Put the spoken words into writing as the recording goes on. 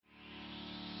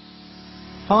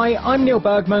Hi, I'm Neil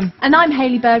Bergman. And I'm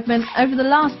Hayley Bergman. Over the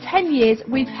last 10 years,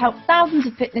 we've helped thousands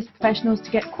of fitness professionals to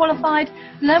get qualified,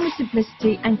 learn with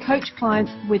simplicity, and coach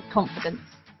clients with confidence.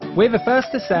 We're the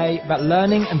first to say that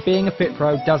learning and being a Fit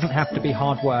Pro doesn't have to be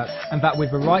hard work, and that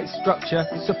with the right structure,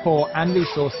 support and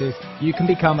resources, you can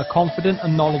become a confident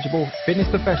and knowledgeable fitness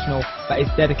professional that is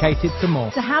dedicated to more.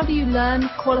 So how do you learn,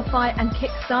 qualify and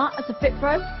kickstart as a Fit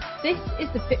Pro? This is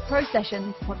the Fit Pro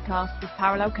Sessions podcast with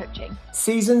Parallel Coaching.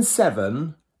 Season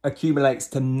 7 accumulates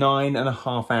to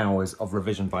 9.5 hours of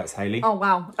revision bites, Hayley. Oh,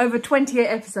 wow. Over 28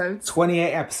 episodes.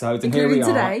 28 episodes, and including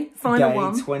here we are. Today, final day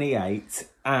one. 28,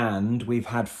 and we've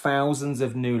had thousands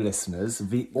of new listeners.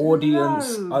 The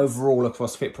audience overall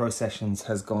across Fit Pro Sessions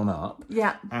has gone up.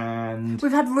 Yeah. And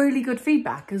we've had really good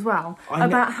feedback as well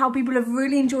about how people have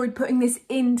really enjoyed putting this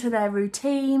into their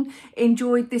routine,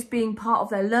 enjoyed this being part of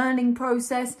their learning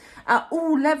process at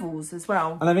all levels as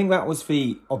well. And I think that was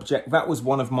that was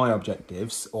one of my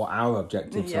objectives, or our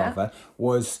objectives rather,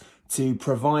 was to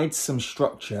provide some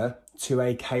structure to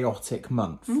a chaotic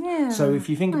month. Yeah. So if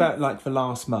you think about like the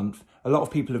last month, a lot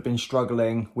of people have been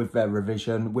struggling with their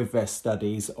revision, with their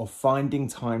studies, or finding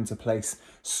time to place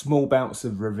small bouts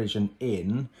of revision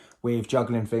in, with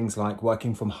juggling things like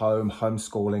working from home,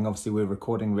 homeschooling. Obviously, we're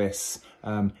recording this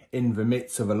in the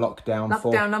midst of a lockdown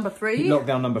number 3.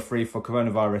 Lockdown number 3 for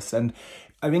coronavirus. And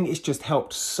I think it's just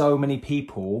helped so many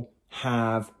people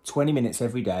have 20 minutes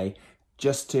every day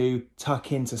just to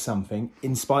tuck into something,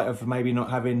 in spite of maybe not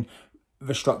having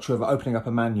the structure of opening up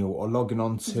a manual or logging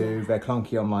on to their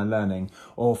clunky online learning,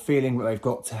 or feeling that they've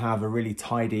got to have a really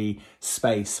tidy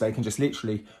space. They can just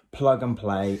literally plug and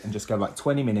play and just go like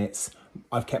 20 minutes.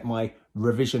 I've kept my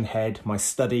revision head, my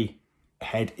study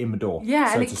head in the door. Yeah,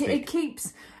 so and it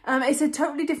keeps, it's a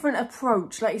totally different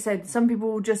approach. Like you said, some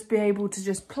people will just be able to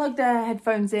just plug their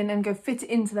headphones in and go fit it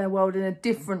into their world in a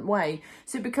different way.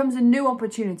 So it becomes a new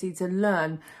opportunity to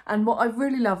learn. And what I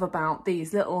really love about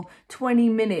these little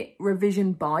 20-minute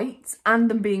revision bites and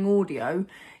them being audio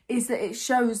is that it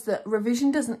shows that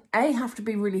revision doesn't have to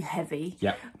be really heavy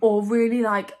or really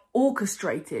like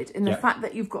orchestrated in the fact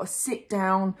that you've got to sit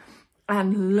down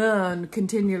and learn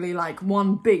continually, like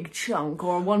one big chunk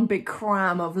or one big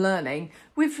cram of learning.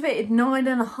 We've fitted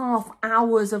 9.5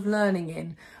 hours of learning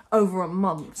in over a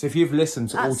month. So if you've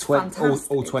listened to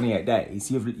all 28 days,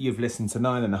 you've listened to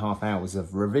 9.5 hours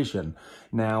of revision.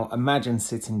 Now imagine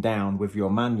sitting down with your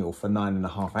manual for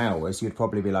 9.5 hours. You'd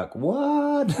probably be like,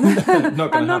 what? Not gonna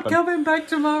I'm not happen. coming back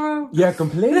tomorrow. Yeah,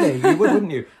 completely. You would,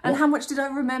 wouldn't you? And how much did I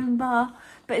remember?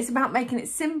 But it's about making it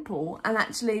simple, and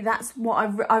actually that's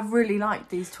what I've really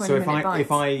liked, these 20-minute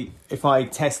bites. If I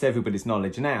test everybody's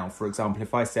knowledge now, for example,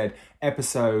 if I said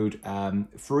episode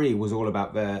 3 was all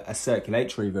about a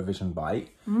circulatory revision bite,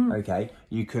 okay,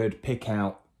 you could pick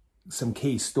out some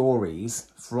key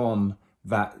stories from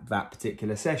that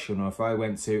particular session. Or if I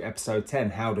went to episode 10,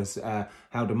 how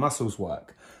do muscles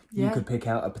work? You could pick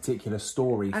out a particular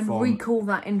story and recall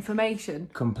that information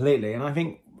completely. And I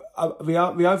think the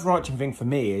overarching thing for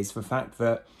me is the fact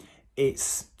that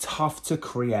it's tough to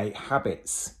create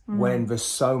habits when there's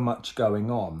so much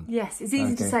going on. Yes, it's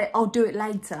easy to say, I'll do it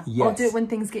later. Yes. I'll do it when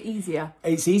things get easier.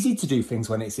 It's easy to do things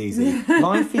when it's easy.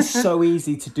 Life is so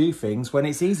easy to do things when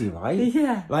it's easy, right?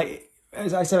 Yeah. Like,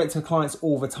 as I say it to clients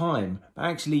all the time,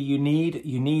 actually you need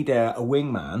a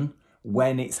wingman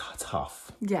when it's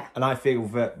tough. Yeah. And I feel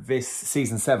that this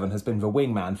season 7 has been the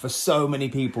wingman for so many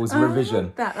people's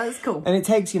revision. That's cool. And it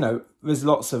takes, there's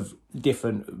lots of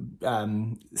different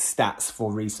stats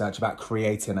for research about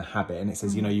creating a habit. And it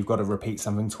says, you've got to repeat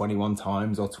something 21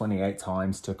 times or 28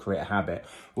 times to create a habit.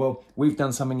 Well, we've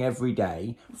done something every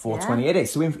day for 28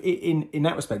 days. So in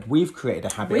that respect, we've created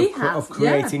a habit of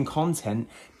creating content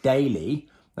daily.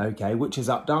 Okay, which is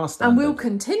upped our standard. And we'll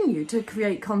continue to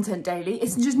create content daily.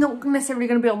 It's just not necessarily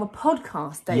going to be on the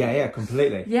podcast daily. Yeah,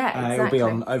 completely. Yeah, exactly.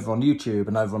 It'll be over on YouTube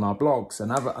and over on our blogs and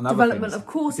other development things. Of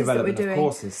courses that we're doing.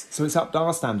 Courses. So it's upped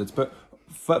our standards, but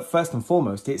first and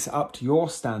foremost, it's upped your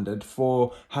standard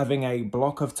for having a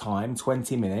block of time,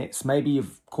 20 minutes. Maybe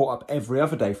you've caught up every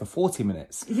other day for 40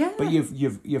 minutes. Yeah. But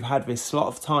you've had this slot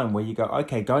of time where you go,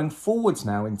 okay, going forwards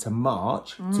now into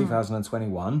March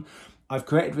 2021. I've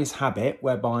created this habit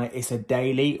whereby it's a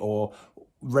daily or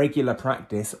regular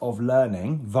practice of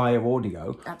learning via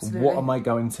audio. Absolutely. What am I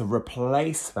going to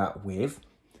replace that with?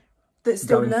 That's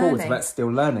still going learning. forward, that's still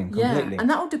learning completely. And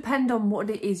that will depend on what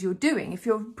it is you're doing. If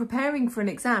you're preparing for an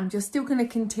exam, you're still going to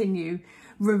continue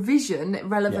revision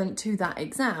relevant to that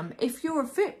exam. If you're a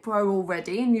Fit Pro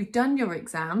already and you've done your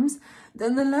exams,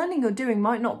 then the learning you're doing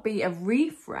might not be a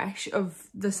refresh of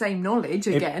the same knowledge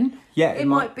again. It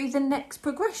might be the next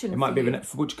progression. It might be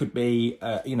which could be,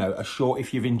 a short.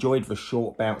 If you've enjoyed the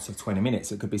short bouts of 20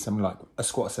 minutes, it could be something like a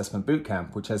squat assessment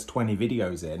bootcamp, which has 20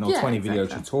 videos in, or 20 video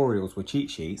tutorials with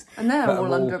cheat sheets, and they're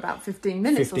all under about 15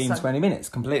 minutes. 15, 20 minutes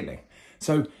completely.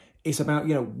 So it's about,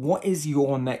 what is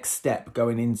your next step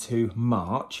going into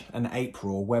March and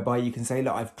April, whereby you can say,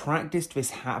 look, I've practiced this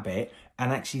habit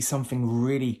and actually something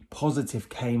really positive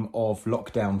came of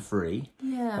lockdown free.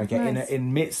 Yeah. Okay. Nice.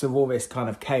 In midst of all this kind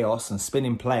of chaos and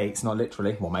spinning plates, not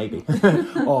literally, well, maybe,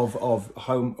 of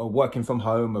home, of working from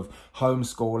home, of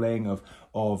homeschooling,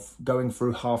 of going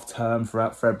through half term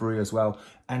throughout February as well.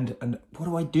 And what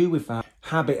do I do with that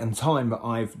habit and time that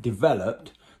I've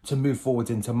developed to move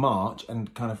forward into March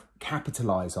and kind of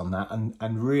capitalize on that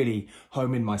and really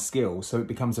home in my skills so it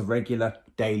becomes a regular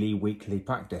daily, weekly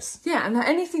practice. Yeah, and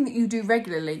anything that you do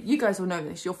regularly, you guys will know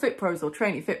this, you're Fit Pros or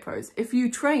training Fit Pros. If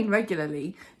you train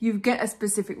regularly, you get a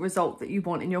specific result that you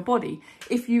want in your body.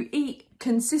 If you eat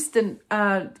consistent,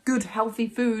 good, healthy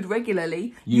food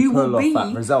regularly, you will be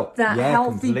that result. That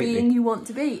healthy being you want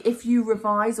to be. If you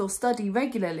revise or study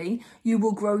regularly, you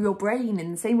will grow your brain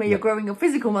in the same way you're growing your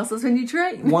physical muscles when you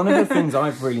train. One of the things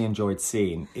I've really enjoyed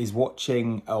seeing is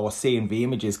watching or seeing the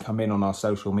images come in on our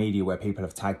social media where people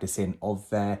have tagged us in of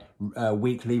their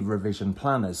weekly revision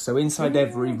planners. So inside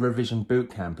every revision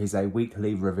bootcamp is a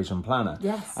weekly revision planner.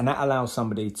 Yes. And that allows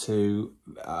somebody to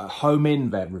home in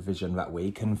their revision that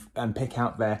week and pick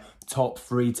out their top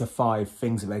 3 to 5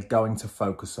 things that they're going to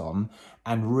focus on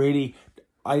and really,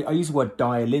 I use the word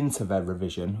dial into their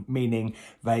revision, meaning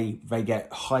they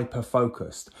get hyper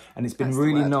focused. And it's been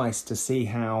really nice to see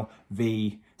how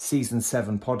the season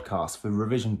 7 podcast for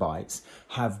Revision Bites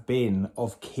have been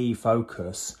of key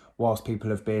focus whilst people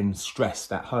have been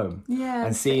stressed at home. Yeah,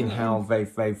 and seeing how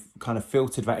they've kind of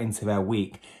filtered that into their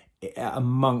week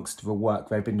amongst the work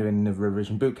they've been doing in the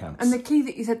revision boot camps. And the key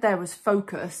that you said there was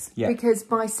focus. Yeah. Because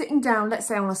by sitting down, let's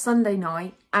say on a Sunday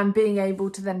night, and being able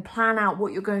to then plan out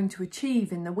what you're going to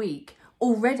achieve in the week,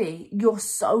 already you're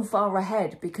so far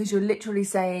ahead because you're literally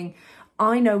saying,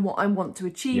 I know what I want to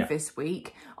achieve this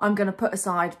week. I'm going to put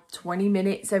aside 20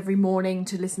 minutes every morning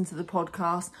to listen to the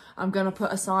podcast. I'm going to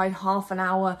put aside half an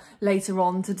hour later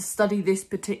on to study this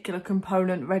particular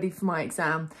component ready for my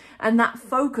exam. And that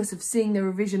focus of seeing the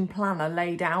revision planner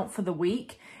laid out for the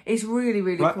week is really,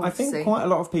 really cool I to see. think quite a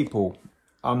lot of people,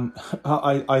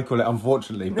 I call it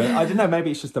unfortunately, but I don't know, maybe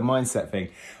it's just a mindset thing,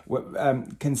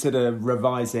 consider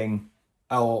revising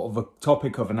or the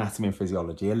topic of anatomy and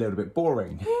physiology a little bit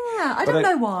boring. Yeah, I don't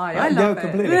know why. I love it.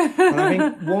 Completely. But I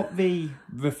think what the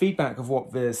feedback of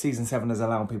what the season 7 has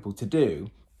allowed people to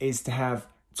do is to have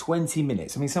 20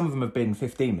 minutes. I mean, some of them have been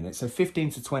 15 minutes, so 15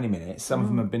 to 20 minutes. Some of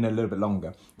them have been a little bit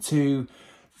longer, to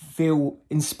feel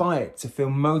inspired, to feel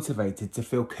motivated, to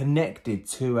feel connected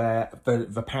to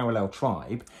the parallel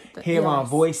tribe, hear our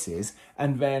voices,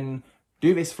 and then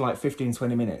do this for like 15,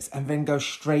 20 minutes, and then go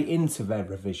straight into their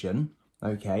revision.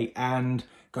 Okay, and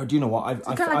go, do you know what? I've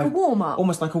kind of like a warm-up.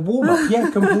 Almost like a warm-up, yeah,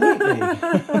 completely.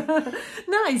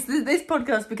 Nice. This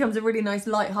podcast becomes a really nice,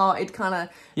 light-hearted, kind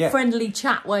of friendly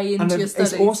chat way into your study.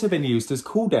 It's also been used as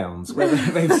cool-downs, where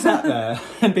they've sat there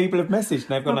and people have messaged and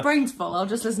they've gone... My brain's full, I'll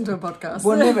just listen to a podcast.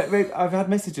 Well, no, but I've had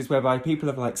messages whereby people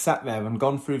have like sat there and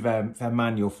gone through their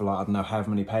manual for like, I don't know, however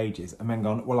many pages, and then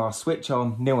gone, well, I'll switch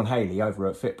on Neil and Hayley over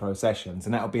at Fit Pro Sessions,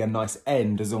 and that'll be a nice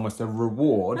end as almost a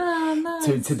reward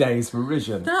to today's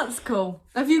revision. That's cool.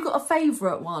 Have you got a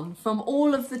favourite one from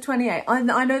all of the 28? I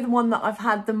know the one that I've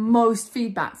had the most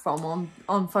feedback from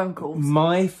on phone calls.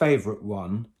 My favourite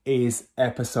one is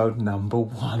episode number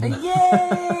 1.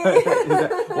 Yay!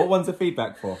 What one's the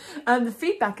feedback for? The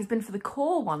feedback has been for the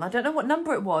core one. I don't know what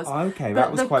number it was. Okay,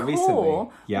 that was quite recently. The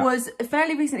core was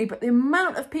fairly recently, but the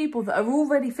amount of people that are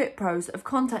already Fit Pros have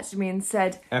contacted me and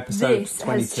said, this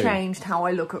 22. Has changed how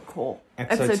I look at core.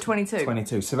 Episode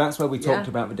 22. So that's where we talked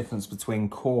about the difference between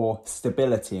core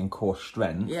stability and core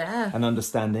strength. Yeah. And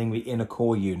understanding the inner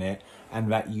core unit,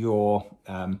 and that your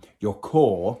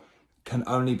core can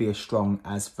only be as strong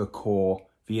as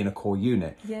the inner core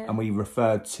unit. Yeah. And we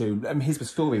referred to, here's the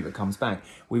story that comes back.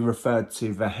 We referred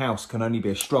to the house can only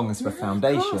be as strong as the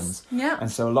foundations. Yeah.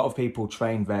 And so a lot of people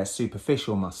train their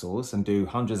superficial muscles and do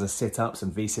hundreds of sit-ups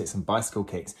and V-sits and bicycle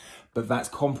kicks, but that's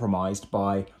compromised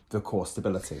by the core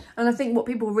stability. And I think what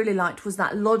people really liked was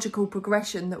that logical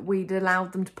progression that we'd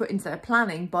allowed them to put into their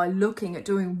planning by looking at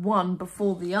doing one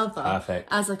before the other. Perfect.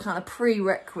 As a kind of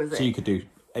prerequisite. So you could do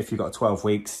if you've got 12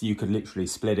 weeks, you could literally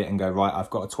split it and go, right, I've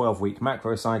got a 12-week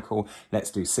macro cycle.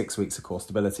 Let's do 6 weeks of core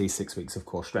stability, 6 weeks of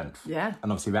core strength. Yeah.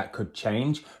 And obviously that could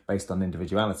change based on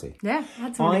individuality. Yeah,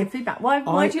 that's really good feedback.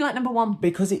 Why do you like number 1?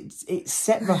 Because it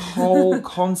set the whole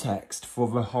context for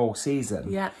the whole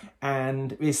season. Yeah.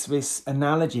 And this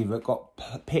analogy that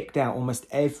got picked out almost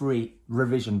every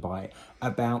revision bite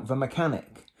about the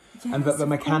mechanic. Yes, and that the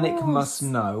mechanic course. must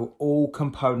know all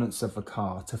components of the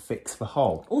car to fix the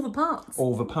whole. All the parts.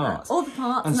 All the parts. All the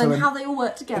parts, and then how they all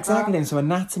work together. Exactly, and so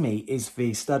anatomy is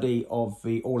the study of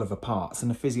all of the parts,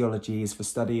 and the physiology is the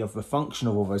study of the function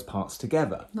of all those parts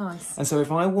together. Nice. And so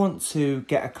if I want to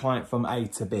get a client from A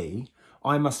to B,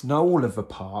 I must know all of the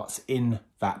parts in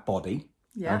that body.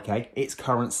 Yeah. Okay, its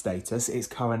current status, its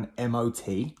current MOT.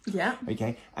 Yeah.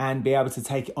 Okay, and be able to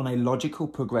take it on a logical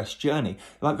progressed journey.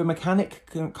 Like the mechanic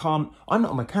can't, I'm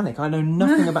not a mechanic, I know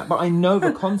nothing about, but I know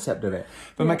the concept of it.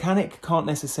 The mechanic can't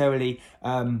necessarily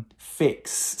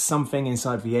fix something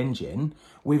inside the engine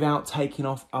without taking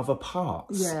off other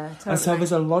parts. Yeah, totally. And so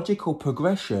there's a logical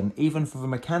progression, even for the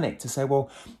mechanic, to say, well,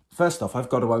 first off, I've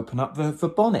got to open up the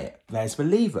bonnet. There's the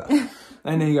lever.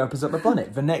 And then he opens up the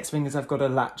bonnet. The next thing is I've got to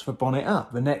latch the bonnet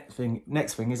up. The next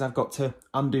thing is I've got to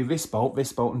undo this bolt,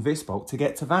 and this bolt to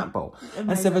get to that bolt. Amazing.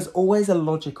 And so there's always a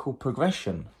logical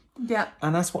progression. Yeah.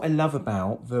 And that's what I love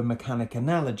about the mechanic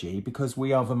analogy, because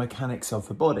we are the mechanics of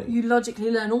the body. You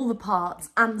logically learn all the parts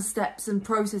and the steps and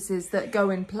processes that go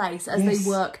in place as they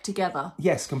work together.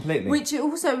 Yes, completely. Which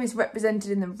also is represented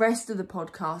in the rest of the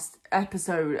podcast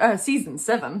episode, season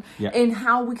 7, in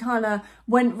how we kind of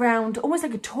went round, almost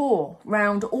like a tour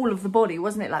round all of the body,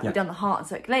 wasn't it? Like we've done the heart and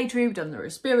circulatory, we've done the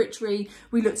respiratory,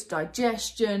 we looked at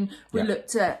digestion, we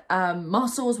looked at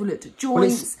muscles, we looked at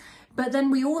joints. But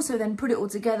then we also then put it all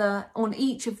together on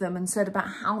each of them and said about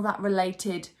how that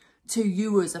related to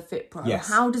you as a Fit Pro. Yes.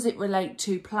 How does it relate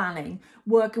to planning,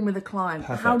 working with a client?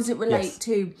 Perfect. How does it relate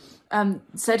to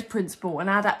said principle and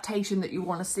adaptation that you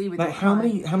want to see with like your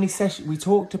client? how many sessions we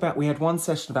talked about? We had one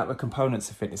session about the components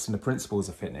of fitness and the principles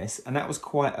of fitness, and that was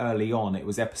quite early on. It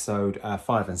was episode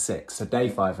 5 and 6, so day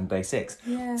 5 and day 6.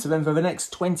 Yeah. So then for the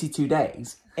next 22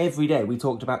 days, every day we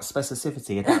talked about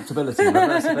specificity, adaptability,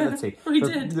 reversibility. We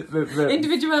did.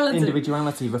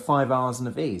 Individuality. The 5 R's and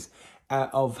the V's.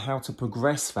 Of how to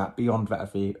progress that beyond that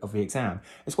of the exam.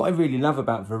 It's what I really love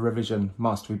about the revision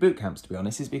mastery boot camps, to be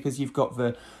honest, is because you've got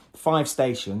the 5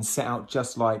 stations set out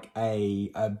just like a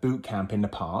boot camp in the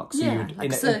park. So Yeah,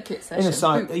 like circuit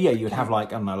session. You'd have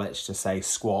like, I don't know, let's just say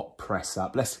squat, press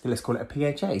up. Let's call it a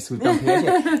PHA. So we've done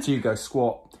PHA. So you go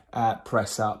squat,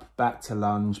 press up, back to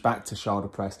lunge, back to shoulder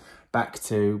press, back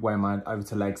to, where am I, over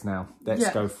to legs now. Let's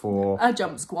go for a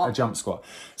jump squat. A jump squat.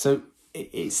 So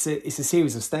it's a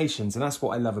series of stations, and that's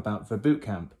what I love about the boot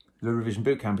camp, the revision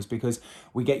boot camp, is because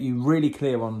we get you really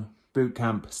clear on boot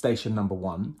camp station number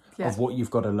 1 of what you've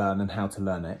got to learn and how to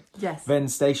learn it. Yes. Then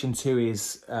station 2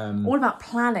 is all about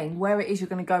planning, where it is you're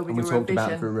going to go with your revision. We talked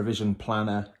about the revision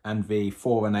planner and the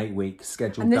 4 and 8 week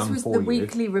schedule and this done for you. was the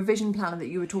weekly revision planner that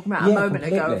you were talking about a moment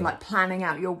ago, of like planning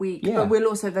out your week. Yeah. But we'll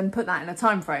also then put that in a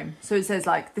time frame. So it says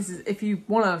like, this is, if you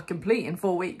want to complete in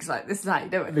 4 weeks, like this is how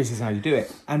you do it. This is how you do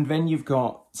it. And then you've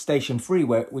got station 3,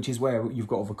 which is where you've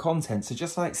got all the content. So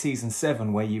just like season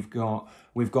 7, where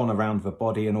we've gone around the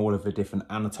body and all of the different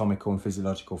anatomical and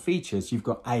physiological features, you've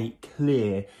got 8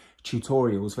 clear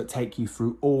tutorials that take you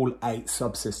through all 8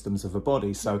 subsystems of the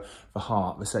body. So the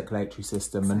heart, the circulatory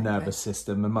system, the nervous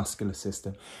system, the muscular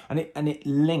system. And it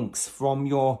links from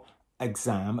your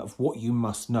exam of what you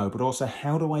must know, but also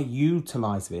how do I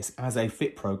utilise this as a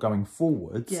Fit Pro going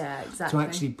forwards to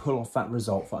actually pull off that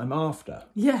result that I'm after.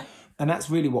 Yeah. And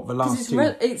that's really what the last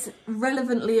it's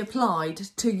relevantly applied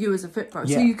to you as a Fit Pro,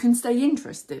 so you can stay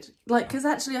interested. Like, because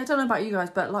actually, I don't know about you guys,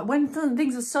 but like when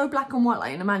things are so black and white,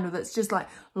 like in a manual that's just like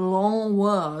long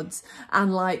words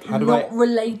and like not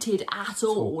related at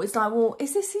all, it's like, well,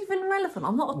 is this even relevant?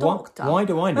 I'm not a doctor. Why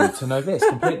do I need to know this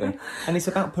completely? And it's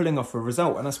about pulling off a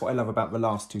result, and that's what I love about the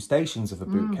last 2 stations of the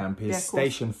boot camp. Is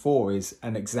station 4 is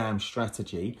an exam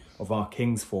strategy of our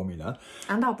King's formula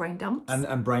and our brain dumps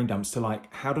and brain dumps to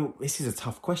like, this is a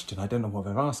tough question, I don't know what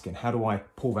they're asking, how do I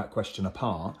pull that question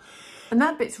apart? And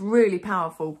that bit's really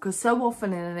powerful, because so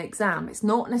often in an exam it's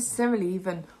not necessarily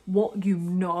even what you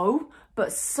know,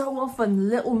 but so often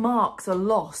little marks are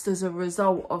lost as a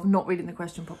result of not reading the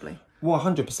question properly. Well,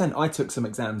 100%. I took some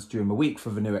exams during the week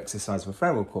for the new exercise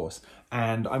referral course,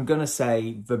 and I'm going to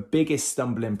say the biggest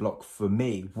stumbling block for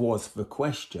me was the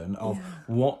question of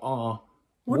what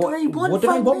do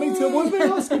they be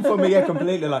asking for me? Yeah,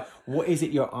 completely. Like, what is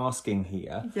it you're asking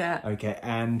here? Yeah. Okay,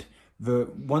 and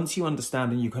once you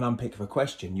understand and you can unpick the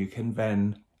question, you can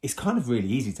then it's kind of really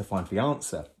easy to find the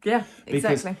answer. Yeah,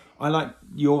 exactly. Because I like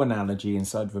your analogy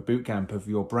inside of a boot camp of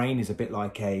your brain is a bit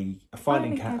like a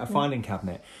filing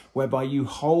cabinet, whereby you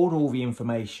hold all the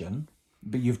information,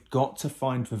 but you've got to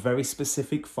find the very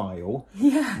specific file.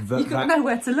 Yeah, you've got to know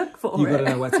where to look for it. You've got to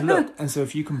know where to look. And so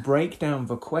if you can break down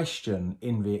the question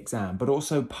in the exam, but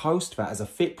also post that as a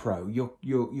Fit Pro, you're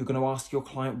going to ask your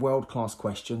client world-class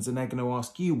questions and they're going to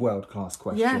ask you world-class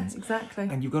questions. Yeah, exactly.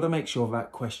 And you've got to make sure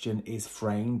that question is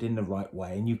framed in the right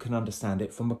way and you can understand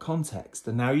it from a context.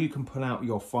 And now you can pull out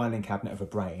your filing cabinet of a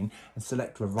brain and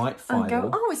select the right file. And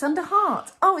go, oh, it's under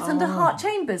heart. Oh, it's under heart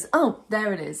chambers. Oh,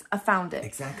 there it is. I found it.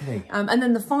 Exactly. And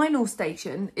then the final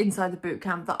station inside the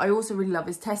bootcamp that I also really love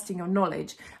is testing your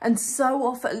knowledge. And so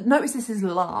often, notice this is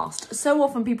last, so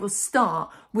often people start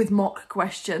with mock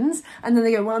questions and then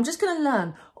they go, well, I'm just going to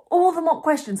learn all the mock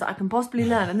questions that I can possibly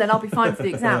learn and then I'll be fine for the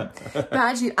exam. But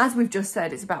actually, as we've just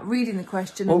said, it's about reading the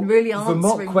question and really answering the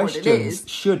mock what questions it is.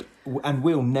 Should and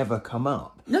will never come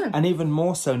up. No. And even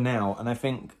more so now, and I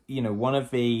think, you know, one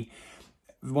of the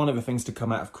things to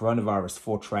come out of coronavirus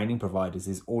for training providers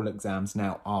is all exams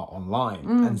now are online.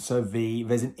 And so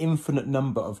there's an infinite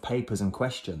number of papers and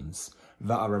questions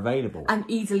that are available. And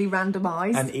easily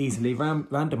randomised.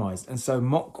 Randomised. And so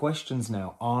mock questions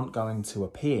now aren't going to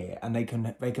appear and they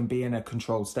can be in a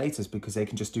controlled status because they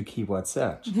can just do keyword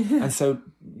search. And so,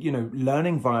 you know,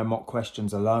 learning via mock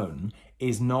questions alone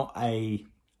is not a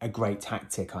great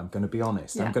tactic, I'm going to be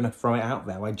honest. Yeah. I'm going to throw it out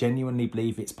there. I genuinely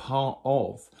believe it's part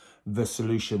of the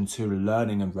solution to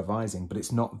learning and revising, but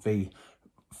it's not the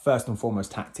first and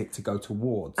foremost tactic to go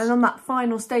towards. And on that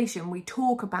final station, we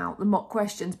talk about the mock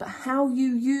questions, but how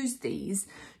you use these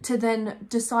to then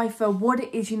decipher what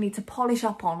it is you need to polish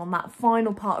up on that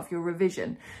final part of your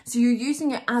revision. So you're using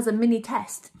it as a mini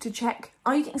test to check,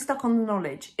 are you getting stuck on the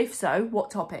knowledge? If so, what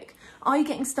topic? Are you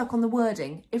getting stuck on the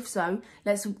wording? If so,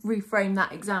 let's reframe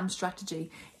that exam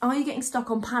strategy. Are you getting stuck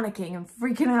on panicking and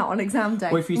freaking out on exam day?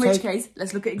 Well, if you in which case,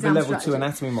 let's look at exam the strategy. level 2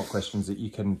 anatomy mock questions that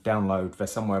you can download, they're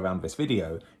somewhere around this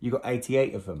video, you've got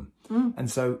 88 of them.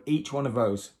 And so each one of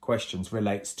those questions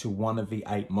relates to one of the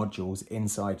 8 modules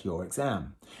inside your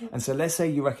exam. And so let's say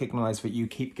you recognise that you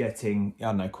keep getting, I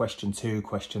don't know, question 2,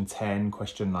 question 10,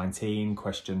 question 19,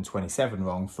 question 27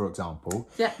 wrong, for example.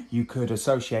 Yeah. You could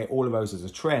associate all of those as a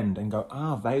trend and go,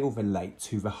 they all relate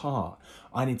to the heart.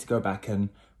 I need to go back and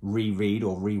reread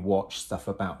or rewatch stuff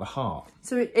about the heart.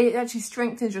 So it actually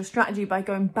strengthens your strategy by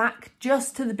going back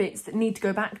just to the bits that need to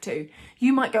go back to.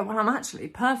 You might go, well, I'm actually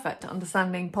perfect at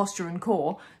understanding posture and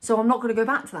core, so I'm not going to go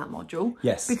back to that module.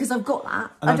 Yes. Because I've got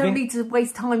that. And I don't need to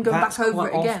waste time going back over it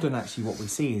again. That's often actually what we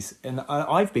see is, and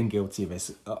I've been guilty of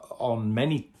this on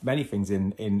many things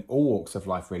in all walks of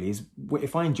life really, is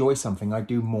if I enjoy something, I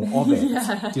do more of it.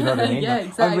 Do you know what I mean? Yeah, like,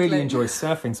 exactly. I really enjoy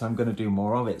surfing, so I'm going to do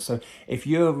more of it. So if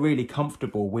you're really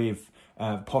comfortable with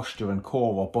posture and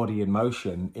core or body in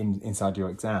motion inside your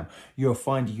exam, you'll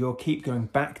find you'll keep going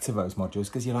back to those modules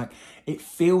because you're like, it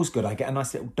feels good. I get a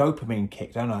nice little dopamine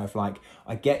kick, don't I? Of like,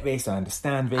 I get this, I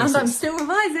understand this. And I'm still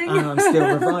revising. And I'm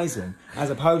still revising, as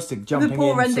opposed to jumping the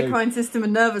poor into... endocrine system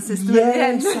and nervous system at the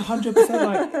end. Yes,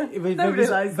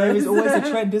 100%. Like, there is always a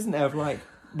trend, isn't there, of like,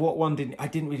 I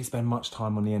didn't really spend much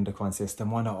time on the endocrine system.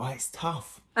 Why not? Oh, it's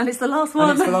tough. And it's the last one.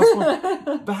 And it's the last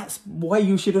one. That's why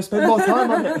you should have spent more time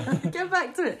on it. Get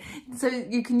back to it. So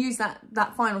you can use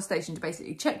that final station to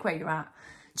basically check where you're at,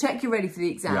 check you're ready for the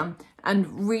exam,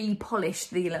 and re-polish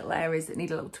the little areas that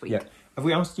need a little tweak. Yeah. Have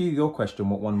we asked you your question?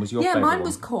 What one was your favourite mine one?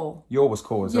 was core. Yours was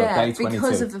core as well, day 22.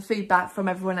 Because of the feedback from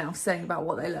everyone else saying about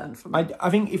what they learned from it. I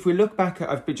think if we look back at,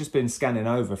 I've just been scanning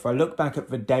over, if I look back at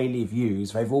the daily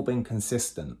views, they've all been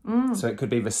consistent. So it could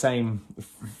be the same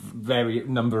very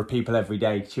number of people every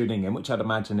day tuning in, which I'd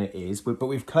imagine it is. But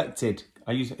we've collected,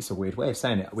 it's a weird way of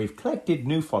saying it, we've collected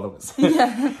new followers.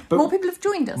 Yeah, but more people have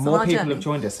joined us on our More people journey. have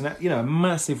joined us. And, you know, a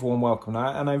massive warm welcome.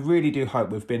 And I really do hope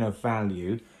we've been of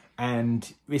value.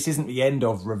 And this isn't the end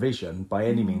of revision by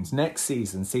any means. Next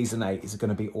season, season 8, is going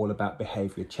to be all about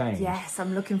behaviour change. Yes,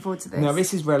 I'm looking forward to this. Now,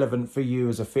 this is relevant for you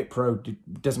as a Fit Pro.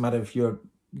 It doesn't matter if you're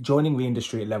joining the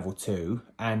industry at level 2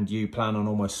 and you plan on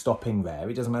almost stopping there.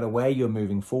 It doesn't matter where you're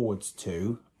moving forwards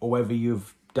to, or whether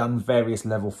you've done various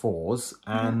level 4s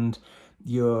and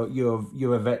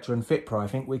you're a veteran Fit Pro. I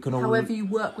think we can all... However you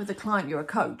work with a client, you're a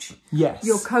coach. Yes.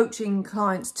 You're coaching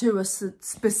clients to a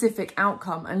specific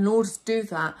outcome. And in order to do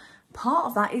that, part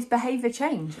of that is behaviour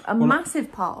change,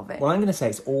 massive part of it. Well, I'm going to say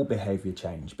it's all behaviour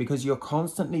change because you're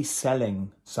constantly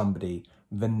selling somebody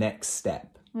the next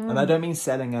step. And I don't mean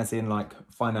selling as in like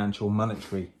financial,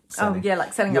 monetary selling. Oh yeah,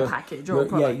 like selling a package or a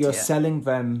product. You're selling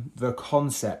them the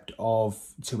concept of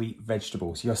to eat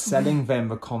vegetables. You're selling them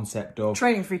the concept of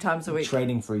training 3 times a week.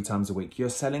 Training 3 times a week. You're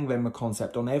selling them a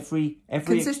concept on every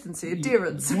consistency,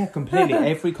 adherence. Yeah, completely.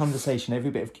 Every conversation,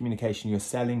 every bit of communication, you're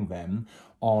selling them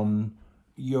on.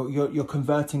 You're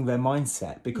converting their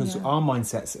mindset, because our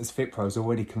mindsets as Fit Pros are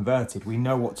already converted. We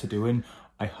know what to do, and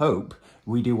I hope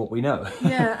we do what we know.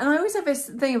 Yeah, and I always have this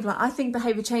thing of like, I think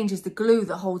behaviour change is the glue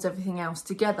that holds everything else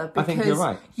together. Because I think you're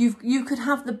right. You could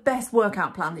have the best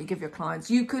workout plan that you give your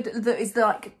clients. You could, that is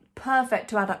like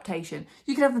perfect to adaptation.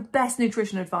 You could have the best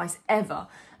nutrition advice ever.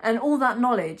 And all that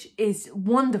knowledge is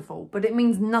wonderful, but it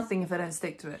means nothing if they don't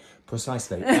stick to it.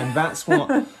 Precisely. And that's what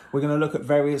we're going to look at,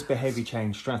 various behaviour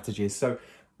change strategies. So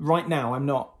right now, I'm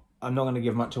not going to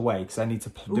give much away because I need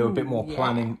to do a bit more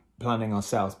planning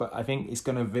ourselves. But I think it's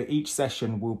going to, each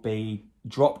session will be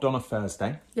dropped on a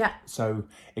Thursday. Yeah. So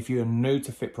if you're new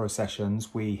to Fit Pro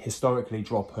sessions, we historically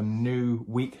drop a new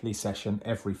weekly session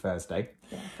every Thursday.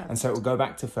 Yeah, and so it will go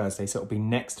back to Thursday. So it'll be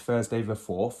next Thursday, the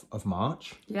 4th of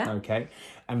March. Yeah. Okay.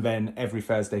 And then every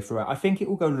Thursday throughout. I think it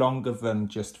will go longer than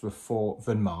just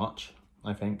than March.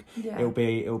 I think it'll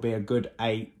be a good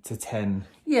 8 to 10.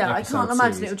 Yeah, I can't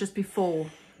imagine series. it'll just be 4.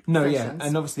 No, sessions. Yeah,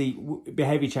 and obviously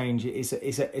behaviour change is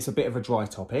a bit of a dry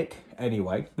topic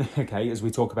anyway. Okay, as we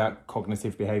talk about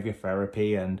cognitive behaviour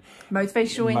therapy and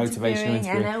motivational interviewing,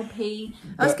 NLP.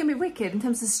 That's going to be wicked in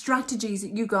terms of strategies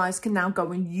that you guys can now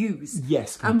go and use.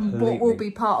 Yes, completely. And what will be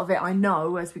part of it, I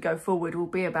know, as we go forward, will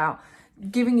be about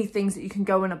giving you things that you can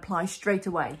go and apply straight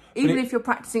away, even if you're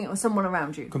practicing it with someone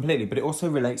around you. Completely, but it also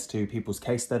relates to people's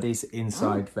case studies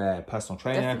inside their personal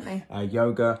trainer,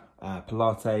 yoga,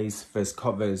 Pilates.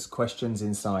 There's questions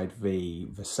inside the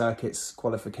circuits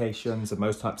qualifications and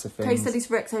those types of things. Case studies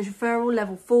for exercise referral,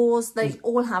 level 4s, they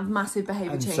all have massive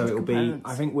behaviour change so it'll components.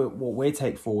 be, I think what we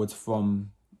take forward from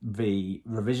the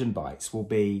revision bites will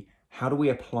be, how do we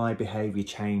apply behaviour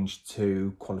change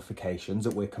to qualifications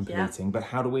that we're completing, but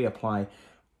how do we apply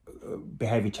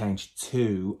behaviour change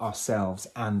to ourselves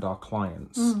and our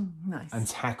clients? Nice. And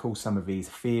tackle some of these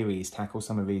theories, tackle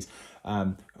some of these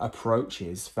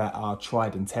approaches that are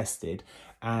tried and tested,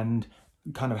 and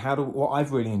kind of what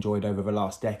I've really enjoyed over the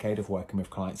last decade of working with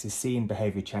clients is seeing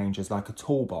behaviour change as like a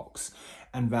toolbox,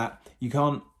 and that you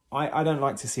can't, I don't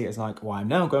like to see it as like, well, I'm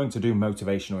now going to do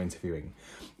motivational interviewing.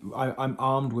 I'm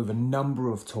armed with a number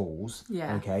of tools,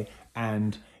 okay,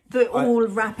 and that all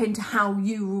wrap into how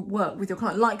you work with your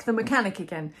client. Like the mechanic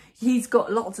again, he's got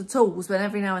lots of tools, but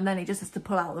every now and then he just has to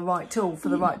pull out the right tool for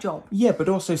the right job. Yeah, but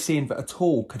also seeing that a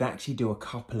tool could actually do a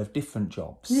couple of different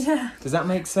jobs. Yeah. Does that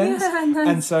make sense? Yeah, nice.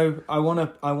 And so I want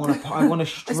to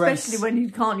stress, especially when you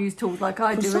can't use tools like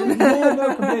I do. Yeah,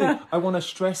 no, completely. I want to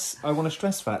stress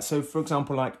that. So, for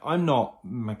example, like, I'm not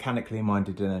mechanically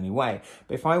minded in any way,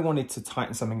 but if I wanted to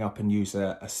tighten something up and use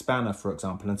a spanner, for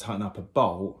example, and tighten up a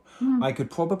bolt, I could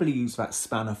probably use that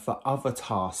spanner for other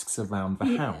tasks around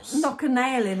the house. Knock a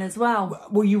nail in as well.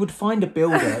 Well, you would find a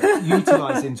builder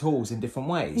utilising tools in different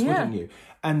ways, wouldn't you?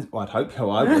 And well, I'd hope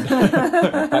I would.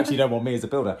 Actually, you don't want me as a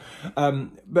builder.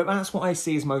 But that's what I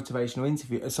see as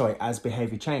as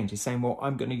behaviour change, is saying, well,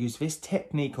 I'm going to use this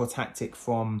technique or tactic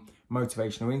from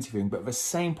motivational interviewing, but at the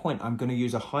same point, I'm going to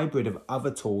use a hybrid of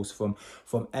other tools from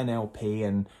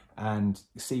NLP and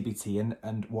CBT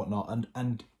and whatnot,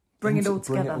 and bring it all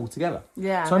together.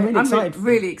 Yeah, so I'm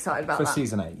really excited about for that.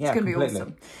 season 8. Yeah, it's going to be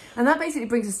awesome. And that basically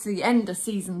brings us to the end of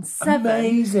season 7.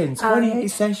 Amazing, 28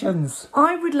 sessions.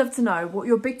 I would love to know what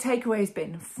your big takeaway has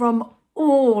been from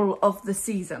all of the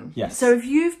season. Yes. So if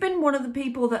you've been one of the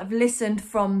people that have listened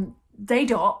from day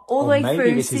dot all the way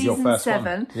through season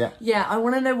 7, I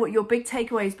want to know what your big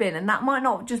takeaway has been. And that might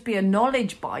not just be a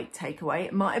knowledge bite takeaway,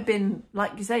 it might have been,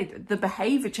 like you say, the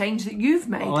behaviour change that you've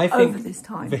made over this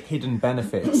time. The hidden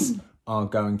benefits are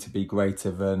going to be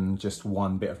greater than just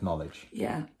one bit of knowledge.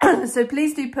 Yeah. So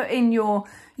please do put in your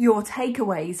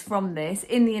takeaways from this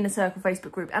in the Inner Circle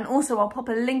Facebook group, and also I'll pop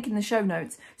a link in the show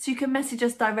notes so you can message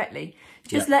us directly,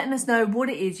 just letting us know what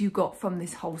it is you got from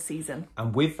this whole season.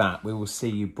 And with that, we will see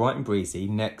you bright and breezy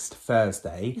next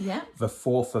Thursday, the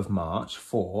 4th of March,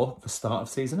 for the start of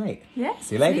season 8. Yeah.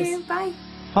 See you later. Bye.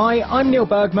 Hi, I'm Neil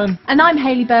Bergman. And I'm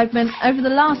Hayley Bergman. Over the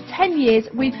last 10 years,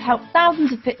 we've helped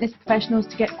thousands of fitness professionals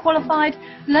to get qualified,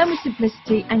 learn with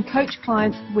simplicity, and coach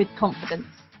clients with confidence.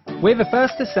 We're the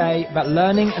first to say that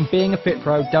learning and being a Fit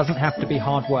Pro doesn't have to be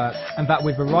hard work, and that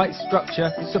with the right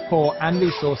structure, support and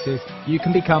resources, you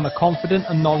can become a confident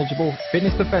and knowledgeable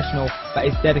fitness professional that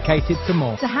is dedicated to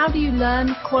more. So how do you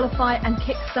learn, qualify and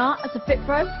kickstart as a Fit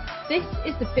Pro? This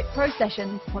is the Fit Pro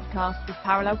Sessions podcast with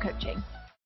Parallel Coaching.